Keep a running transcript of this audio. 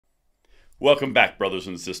Welcome back, brothers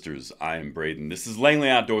and sisters. I am Braden. This is Langley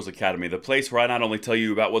Outdoors Academy, the place where I not only tell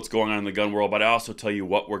you about what's going on in the gun world, but I also tell you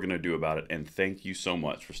what we're going to do about it. And thank you so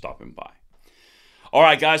much for stopping by. All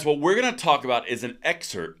right, guys, what we're going to talk about is an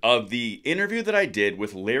excerpt of the interview that I did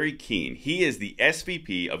with Larry Keane. He is the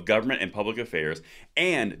SVP of Government and Public Affairs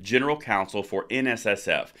and General Counsel for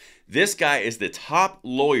NSSF. This guy is the top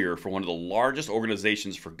lawyer for one of the largest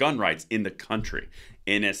organizations for gun rights in the country,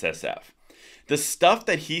 NSSF. The stuff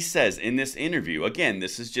that he says in this interview, again,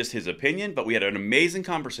 this is just his opinion, but we had an amazing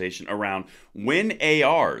conversation around when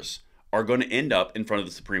ARs are going to end up in front of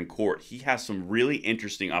the Supreme Court. He has some really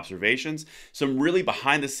interesting observations, some really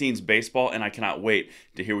behind-the-scenes baseball, and I cannot wait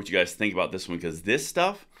to hear what you guys think about this one, because this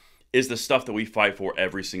stuff is the stuff that we fight for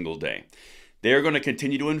every single day. They're going to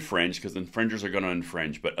continue to infringe because infringers are going to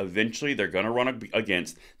infringe, but eventually they're going to run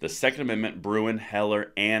against the Second Amendment, Bruen,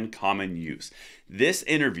 Heller, and common use. This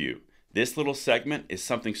interview, this little segment is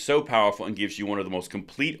something so powerful and gives you one of the most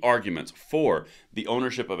complete arguments for the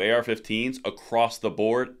ownership of AR-15s across the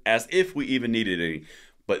board, as if we even needed any.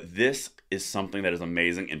 But this is something that is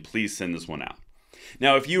amazing, and please send this one out.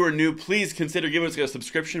 Now, if you are new, please consider giving us a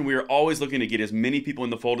subscription. We are always looking to get as many people in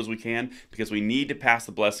the fold as we can because we need to pass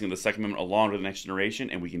the blessing of the Second Amendment along to the next generation,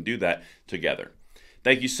 and we can do that together.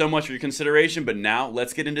 Thank you so much for your consideration, but now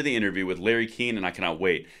let's get into the interview with Larry Keane, and I cannot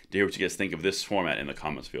wait to hear what you guys think of this format in the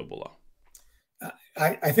comments field below.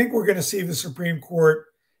 I think we're going to see the Supreme Court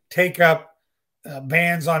take up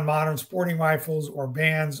bans on modern sporting rifles or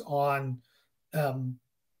bans on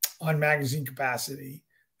magazine capacity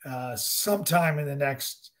sometime in the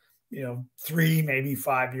next, 3, maybe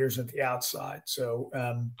 5 years at the outside. So,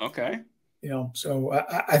 okay. So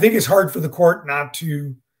I think it's hard for the court not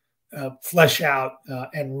to flesh out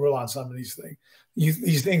and rule on some of these things.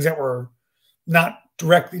 These things that were not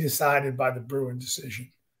directly decided by the Bruen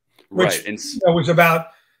decision. Which, right. And was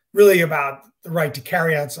really about the right to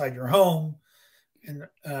carry outside your home, and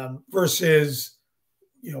versus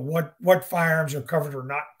what firearms are covered or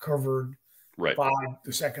not covered right by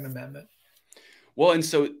the Second Amendment. Well, and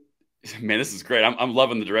so, man, this is great. I'm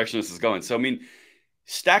loving the direction this is going. So, I mean,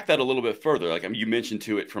 stack that a little bit further. Like, I mean, you mentioned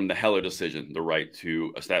to it from the Heller decision, the right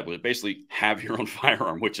to establish, basically have your own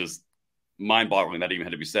firearm, which is mind-boggling that even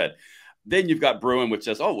had to be said. Then you've got Bruen, which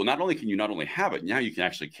says, oh, well, not only can you not only have it, now you can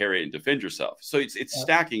actually carry it and defend yourself. So it's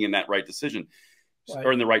stacking in that right decision,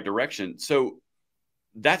 or in the right direction. So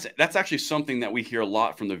that's actually something that we hear a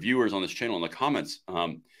lot from the viewers on this channel in the comments.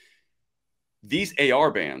 These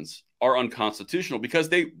AR bans are unconstitutional because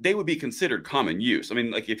they would be considered common use. I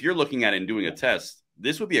mean, like, if you're looking at it and doing a test,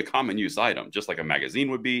 this would be a common use item, just like a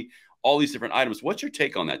magazine would be, all these different items. What's your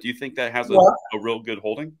take on that? Do you think that has a real good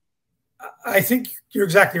holding? I think you're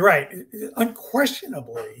exactly right.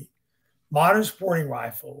 Unquestionably, modern sporting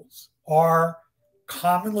rifles are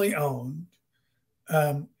commonly owned,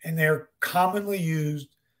 and they're commonly used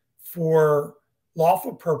for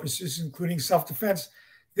lawful purposes, including self-defense.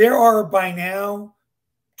 There are by now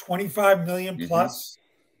 25 million plus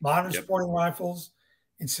modern sporting rifles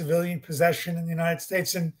in civilian possession in the United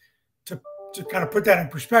States. And to kind of put that in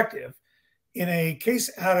perspective, in a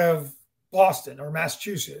case out of Boston or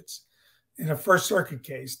Massachusetts, in a First Circuit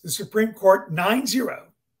case, the Supreme Court 9-0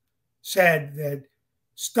 said that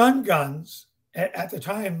stun guns, at the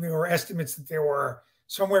time, there were estimates that there were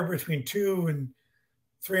somewhere between 200,000 and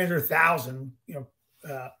 300,000,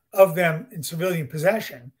 of them in civilian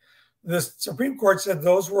possession. The Supreme Court said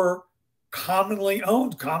those were commonly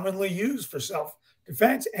owned, commonly used for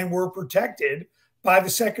self-defense, and were protected by the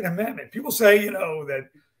Second Amendment. People say, that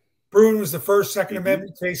Bruen was the first Second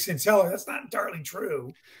Amendment case since Heller. That's not entirely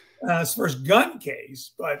true. It's the first gun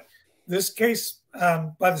case, but this case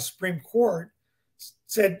by the Supreme Court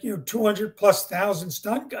said 200,000+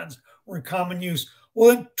 stun guns were in common use.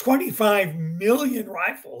 Well, then 25 million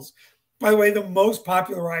rifles, by the way, the most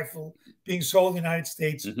popular rifle being sold in the United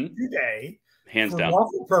States today, hands for down,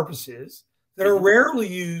 lawful purposes that are rarely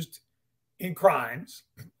used in crimes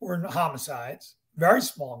or in homicides, very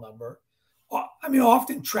small number. I mean,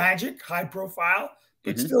 often tragic, high profile,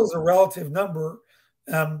 but still is a relative number.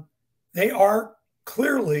 They are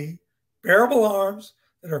clearly bearable arms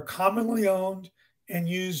that are commonly owned and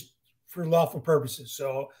used for lawful purposes.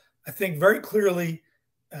 So I think very clearly,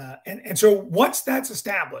 and so once that's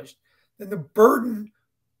established, then the burden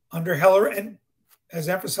under Heller, and as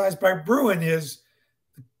emphasized by Bruen, is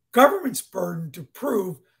the government's burden to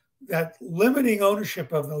prove that limiting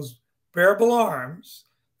ownership of those bearable arms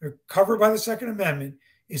that are covered by the Second Amendment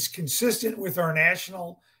is consistent with our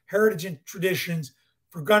national heritage and traditions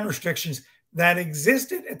for gun restrictions that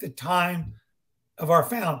existed at the time of our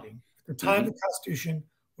founding, the time the Constitution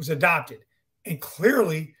was adopted. And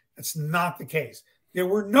clearly, That's not the case. There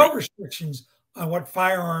were no restrictions on what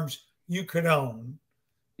firearms you could own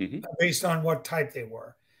based on what type they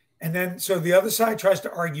were. And then, so the other side tries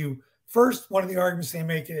to argue, first, one of the arguments they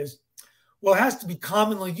make is, well, it has to be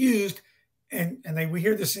commonly used. And we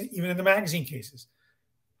hear this even in the magazine cases.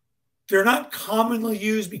 They're not commonly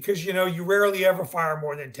used because, you know, you rarely ever fire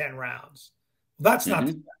more than 10 rounds. Well, that's not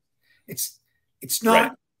the case. It's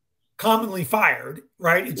not commonly fired,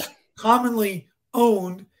 right? It's commonly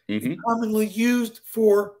owned, and commonly used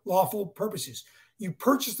for lawful purposes. You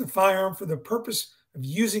purchase the firearm for the purpose of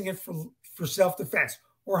using it for self-defense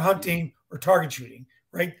or hunting or target shooting,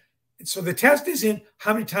 right? And so the test isn't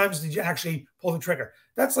how many times did you actually pull the trigger.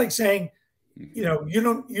 That's like saying, you know, you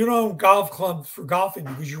don't own golf clubs for golfing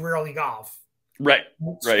because you rarely golf. Right.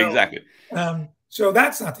 Right. Exactly. So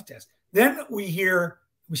that's not the test. Then we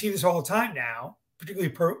see this all the time now,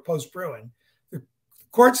 particularly post-Bruin. The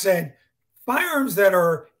court said firearms that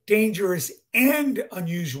are dangerous and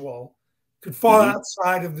unusual could fall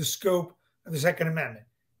outside of the scope of the Second Amendment.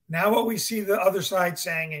 Now what we see the other side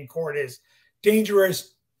saying in court is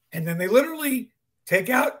dangerous, and then they literally take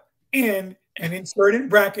out and insert in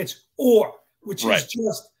brackets or, which is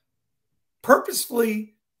just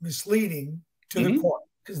purposefully misleading to the court,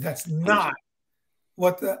 because that's not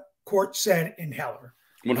what the court said in Heller.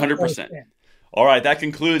 100%. All right, that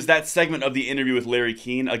concludes that segment of the interview with Larry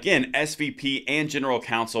Keane. Again, SVP and General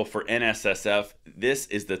Counsel for NSSF. This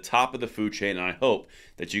is the top of the food chain, and I hope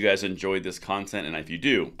that you guys enjoyed this content. And if you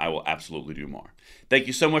do, I will absolutely do more. Thank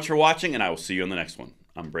you so much for watching, and I will see you on the next one.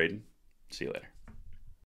 I'm Braden. See you later.